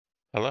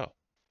Hello,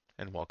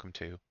 and welcome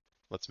to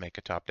Let's Make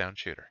a Top-Down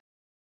Shooter.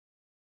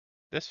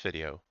 This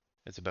video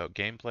is about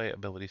gameplay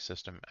ability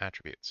system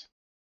attributes.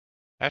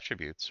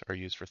 Attributes are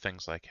used for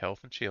things like health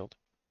and shield,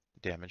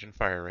 damage and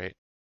fire rate,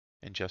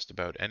 and just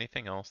about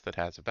anything else that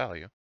has a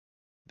value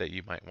that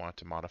you might want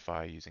to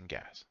modify using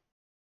gas.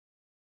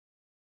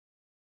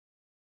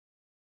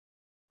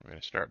 We're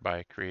going to start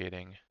by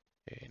creating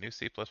a new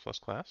C++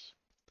 class.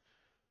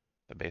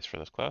 The base for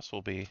this class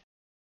will be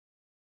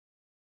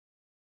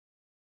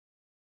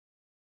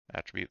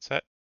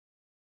AttributeSet,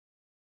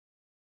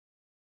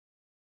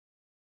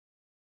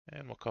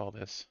 and we'll call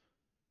this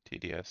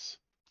TDSBaseSet.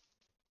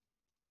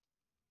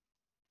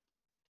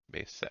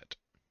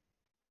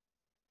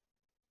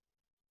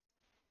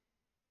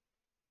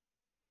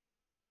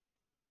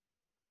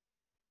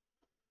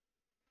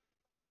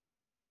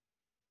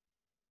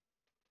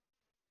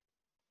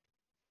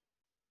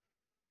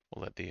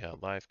 We'll let the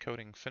live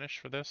coding finish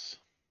for this.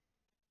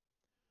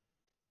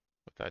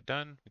 With that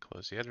done, we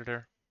close the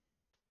editor,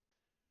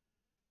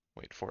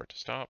 wait for it to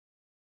stop,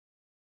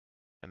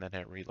 and then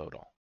hit reload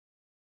all.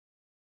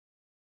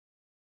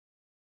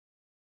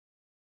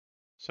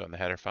 So in the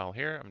header file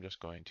here, I'm just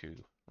going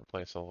to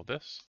replace all of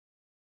this.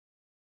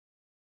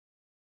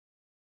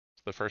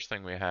 So the first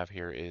thing we have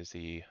here is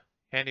the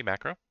handy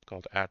macro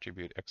called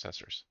attribute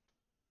accessors.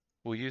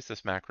 We'll use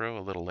this macro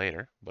a little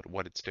later, but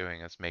what it's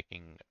doing is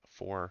making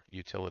 4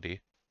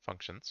 utility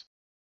functions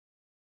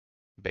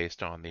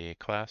based on the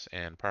class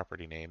and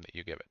property name that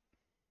you give it.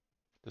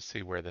 To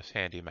see where this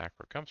handy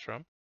macro comes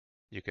from,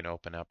 you can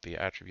open up the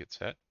attribute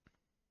set,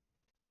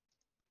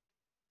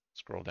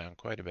 scroll down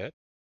quite a bit,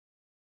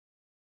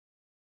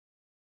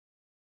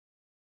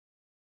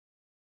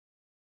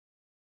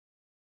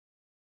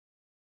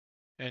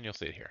 and you'll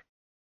see it here.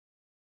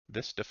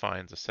 This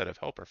defines a set of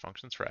helper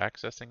functions for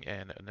accessing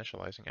and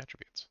initializing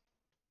attributes.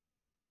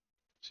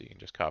 So you can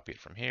just copy it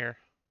from here.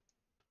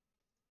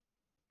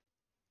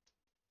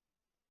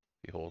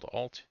 If you hold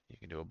Alt, you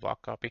can do a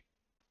block copy.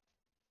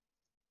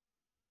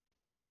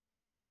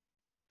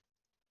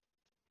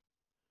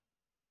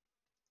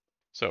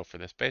 So for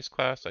this base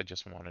class, I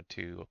just wanted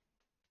to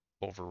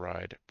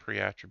override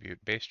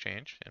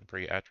PreAttributeBaseChange and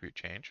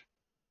PreAttributeChange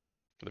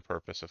for the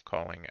purpose of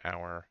calling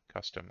our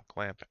custom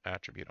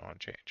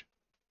ClampOnAttributeChange.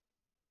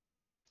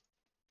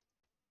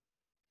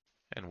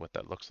 And what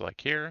that looks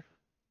like here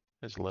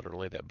is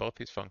literally that both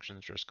these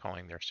functions are just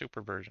calling their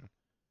super version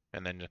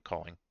and then just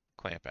calling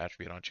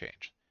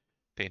ClampOnAttributeChange.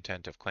 The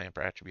intent of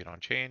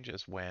ClampOnAttributeChange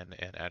is when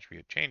an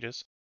attribute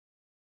changes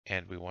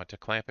and we want to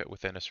clamp it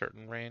within a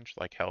certain range,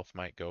 like health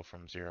might go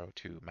from 0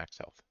 to max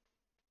health.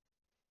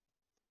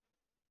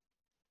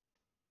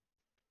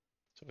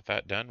 So with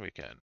that done, we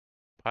can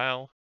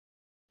compile,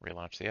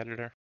 relaunch the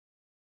editor.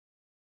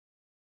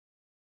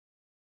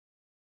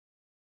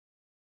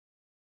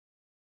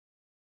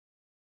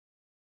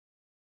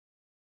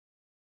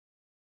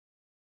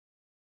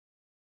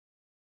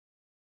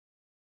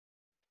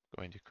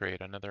 Going to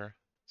create another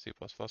C++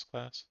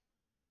 class.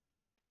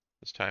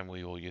 This time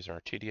we will use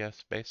our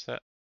TDSBaseSet.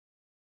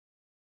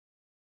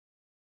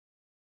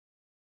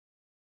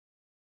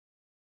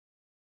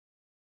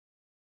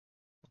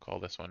 We'll call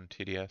this one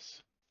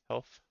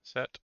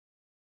TDSHealthSet.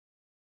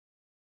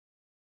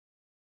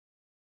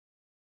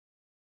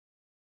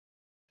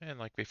 And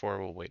like before,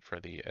 we'll wait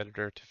for the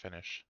editor to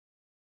finish.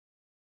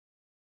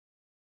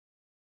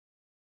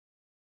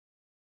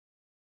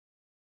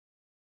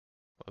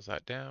 Close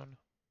that down.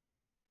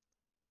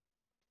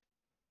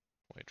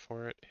 Wait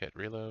for it, hit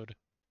reload.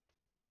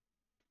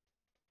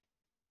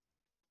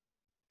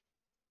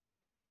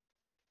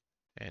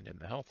 And in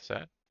the health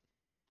set,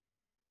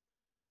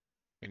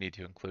 we need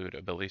to include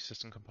ability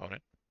system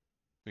component.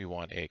 We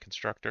want a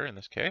constructor in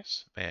this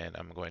case, and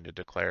I'm going to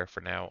declare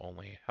for now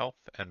only health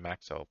and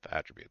max health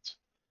attributes.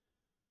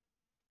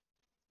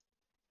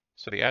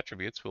 So the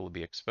attributes will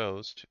be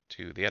exposed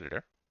to the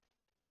editor.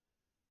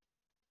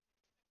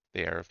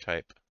 They are of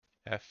type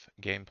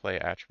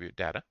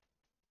fGameplayAttributeData,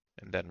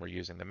 and then we're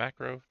using the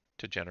macro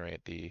to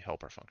generate the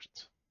helper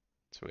functions.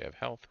 So we have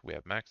health, we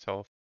have max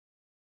health.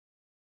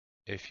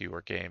 If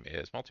your game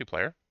is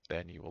multiplayer,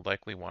 then you will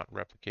likely want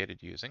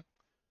replicated using,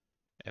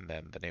 and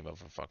then the name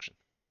of a function.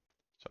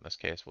 So in this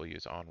case, we'll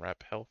use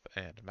onRep health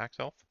and max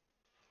health.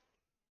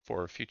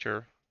 For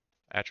future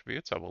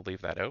attributes, I will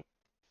leave that out,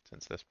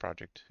 since this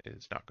project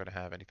is not going to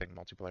have anything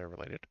multiplayer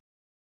related.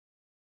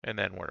 And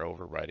then we're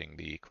overriding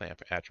the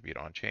clamp attribute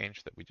on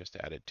change that we just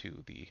added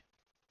to the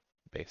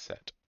base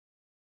set.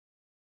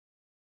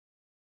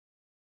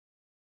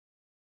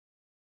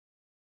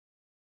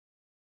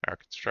 Our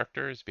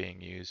constructor is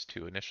being used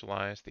to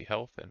initialize the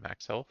health and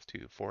max health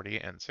to 40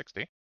 and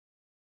 60.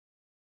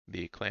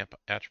 The clamp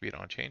attribute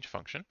on change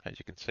function, as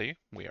you can see,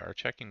 we are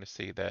checking to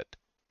see that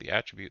the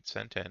attribute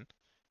sent in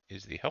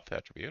is the health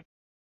attribute.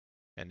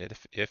 And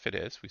if it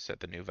is, we set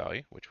the new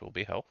value, which will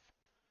be health,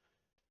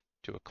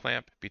 to a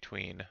clamp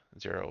between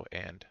 0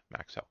 and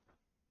max health.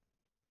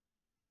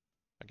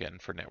 Again,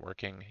 for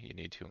networking, you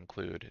need to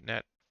include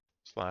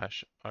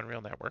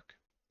net/Unreal Network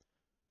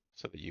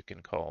so that you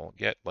can call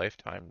get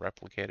lifetime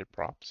replicated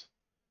props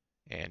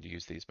and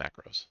use these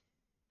macros.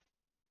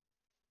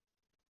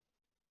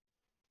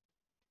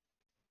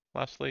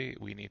 Lastly,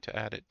 we need to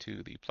add it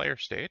to the player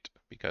state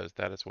because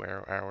that is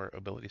where our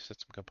ability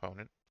system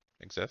component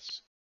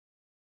exists.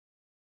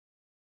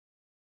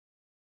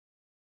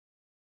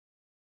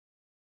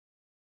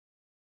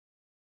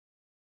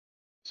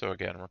 So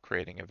again, we're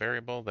creating a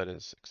variable that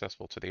is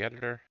accessible to the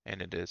editor,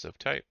 and it is of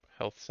type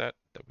HealthSet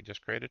that we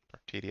just created, or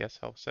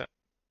TDSHealthSet.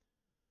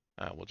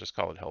 We'll just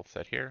call it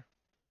HealthSet here.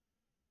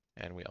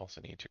 And we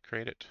also need to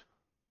create it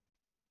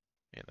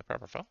in the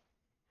proper file,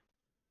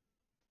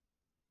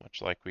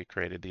 much like we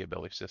created the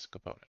ability system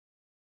component.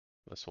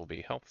 This will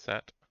be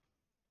HealthSet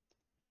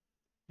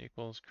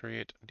equals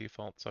create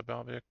default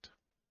subobject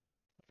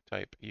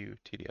type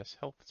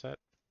TDSHealthSet,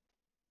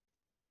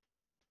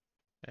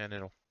 and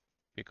it'll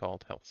be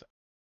called HealthSet.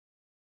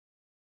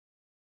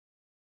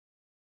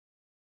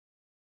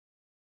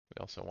 We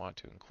also want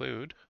to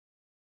include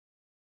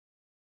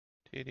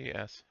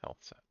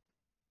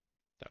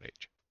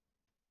TDSHealthSet.h.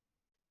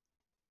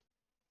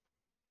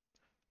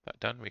 That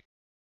done, we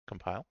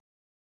compile.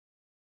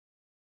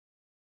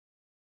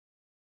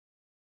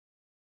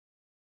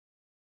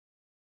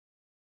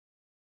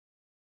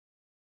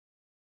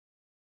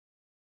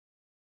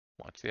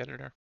 Launch the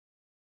editor.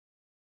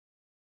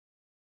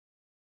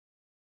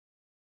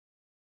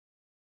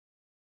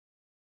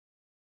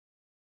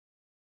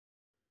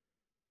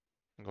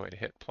 I'm going to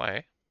hit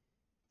play.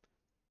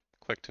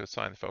 Click to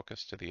assign the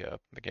focus to the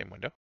game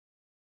window.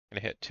 I'm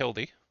going to hit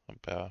tilde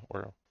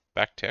or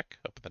backtick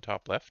up in the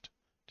top left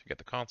to get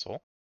the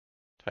console.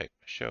 Type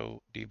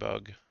show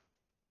debug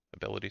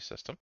ability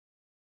system.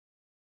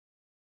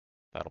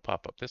 That'll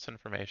pop up this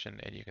information,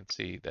 and you can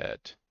see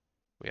that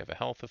we have a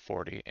health of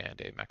 40 and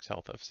a max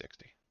health of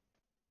 60.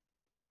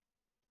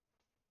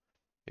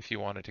 If you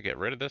wanted to get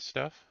rid of this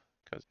stuff,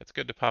 because it's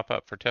good to pop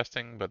up for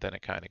testing, but then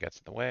it kind of gets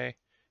in the way,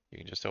 you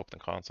can just open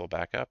the console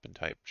back up and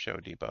type show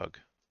debug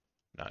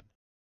none.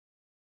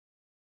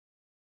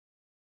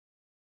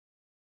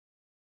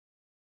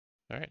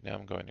 All right, now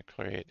I'm going to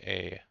create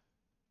a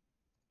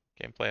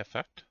gameplay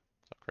effect.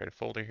 So I'll create a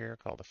folder here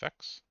called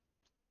effects.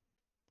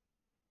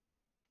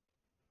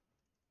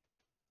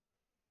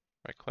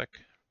 Right click,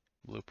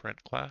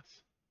 blueprint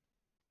class.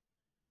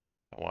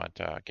 I want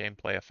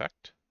gameplay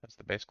effect as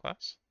the base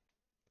class.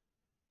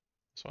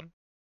 This one.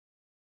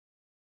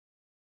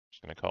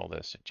 Just going to call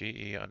this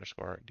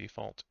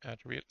GE_default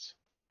attributes.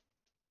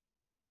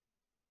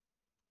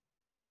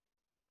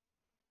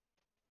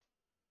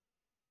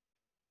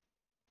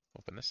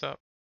 Open this up.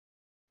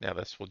 Now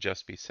this will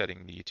just be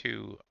setting the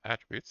two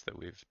attributes that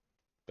we've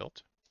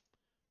built.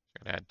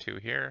 I'm going to add two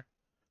here.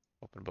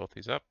 Open both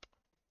these up.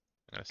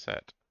 I'm going to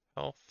set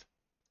health,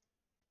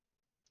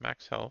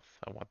 max health.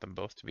 I want them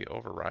both to be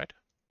override.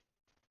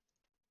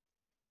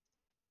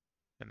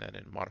 And then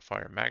in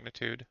modifier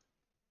magnitude,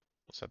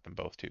 we'll set them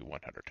both to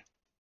 100.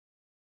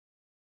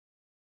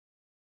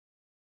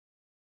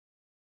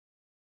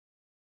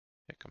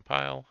 Hit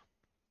compile.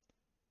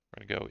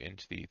 We're going to go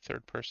into the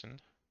third person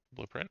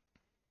blueprint.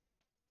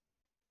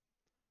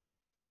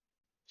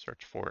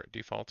 Search for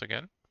default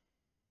again.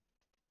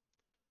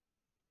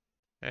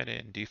 And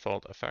in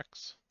default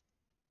effects,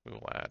 we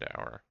will add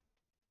our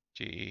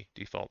GE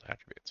default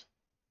attributes.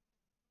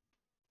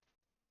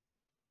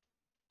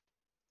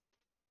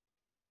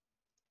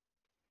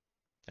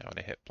 Now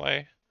when I hit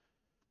play,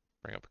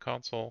 bring up the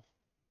console,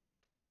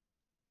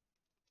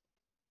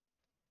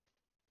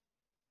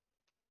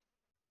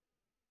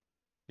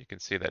 you can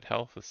see that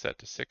health is set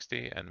to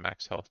 60 and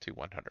max health to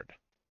 100.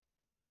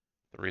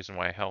 The reason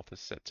why health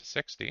is set to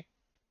 60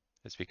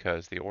 is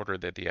because the order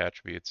that the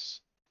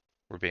attributes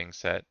were being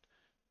set,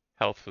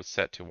 health was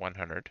set to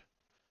 100.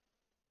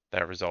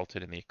 That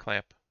resulted in the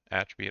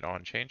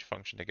ClampOnAttributeChange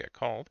function to get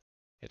called.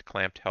 It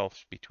clamped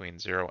health between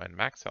 0 and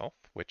max health,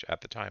 which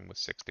at the time was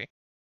 60,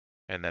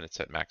 and then it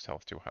set max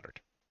health to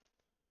 100.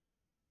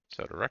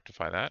 So to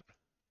rectify that,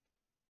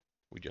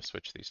 we just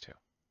switch these two.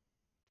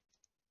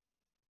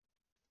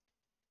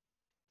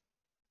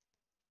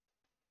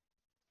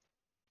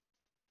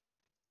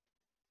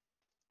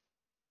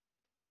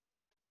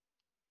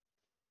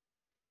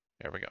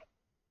 There we go.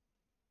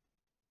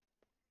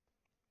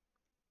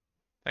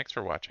 Thanks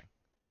for watching.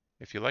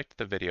 If you liked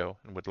the video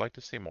and would like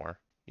to see more,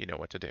 you know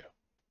what to do.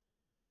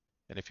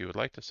 And if you would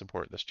like to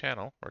support this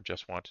channel or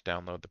just want to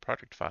download the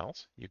project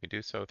files, you can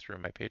do so through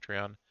my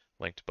Patreon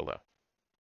linked below.